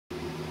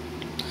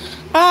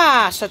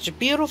Ah, such a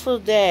beautiful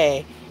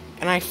day.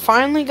 And I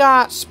finally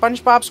got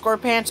SpongeBob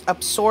SquarePants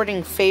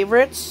Assorting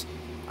Favorites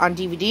on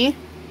DVD.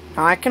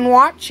 Now I can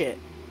watch it.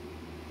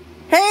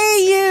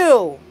 Hey,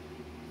 you!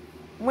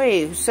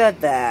 Wait, who said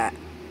that?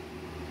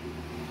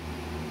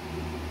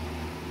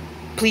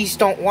 Please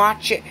don't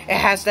watch it. It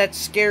has that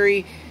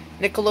scary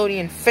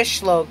Nickelodeon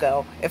fish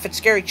logo. If it's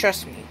scary,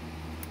 trust me.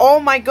 Oh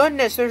my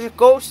goodness, there's a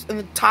ghost in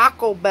the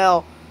Taco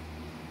Bell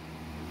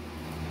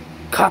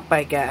cup,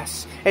 I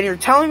guess. And you're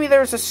telling me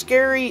there's a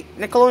scary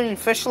Nickelodeon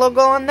fish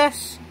logo on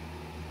this?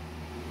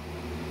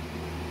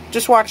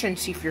 Just watch and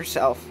see for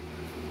yourself.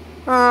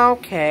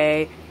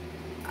 Okay.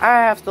 I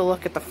have to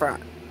look at the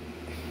front.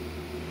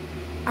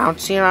 I don't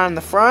see it on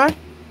the front.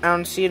 I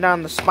don't see it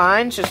on the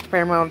spine. It's just the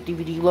Paramount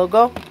DVD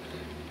logo.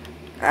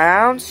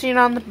 I don't see it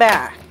on the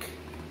back.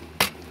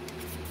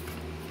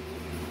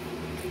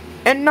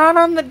 And not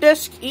on the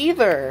disc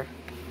either.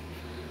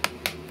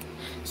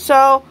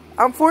 So,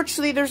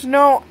 unfortunately, there's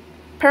no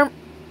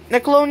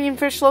Nickelodeon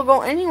fish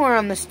logo anywhere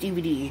on this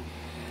DVD.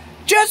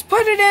 Just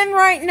put it in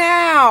right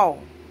now!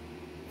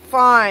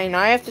 Fine,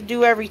 I have to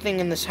do everything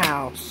in this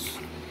house.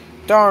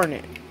 Darn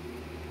it.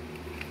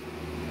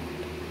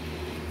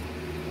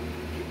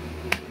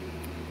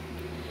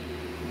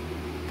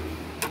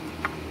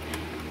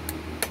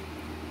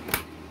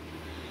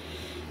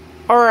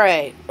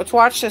 Alright, let's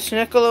watch this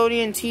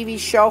Nickelodeon TV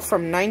show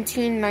from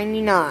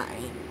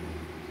 1999.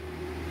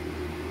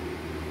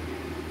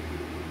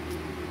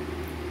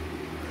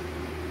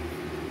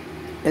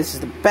 This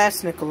is the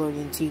best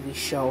Nickelodeon TV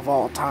show of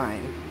all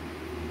time.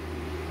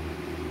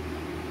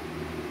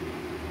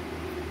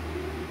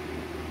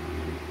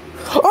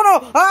 Oh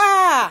no!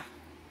 Ah!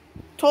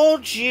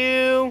 Told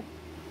you!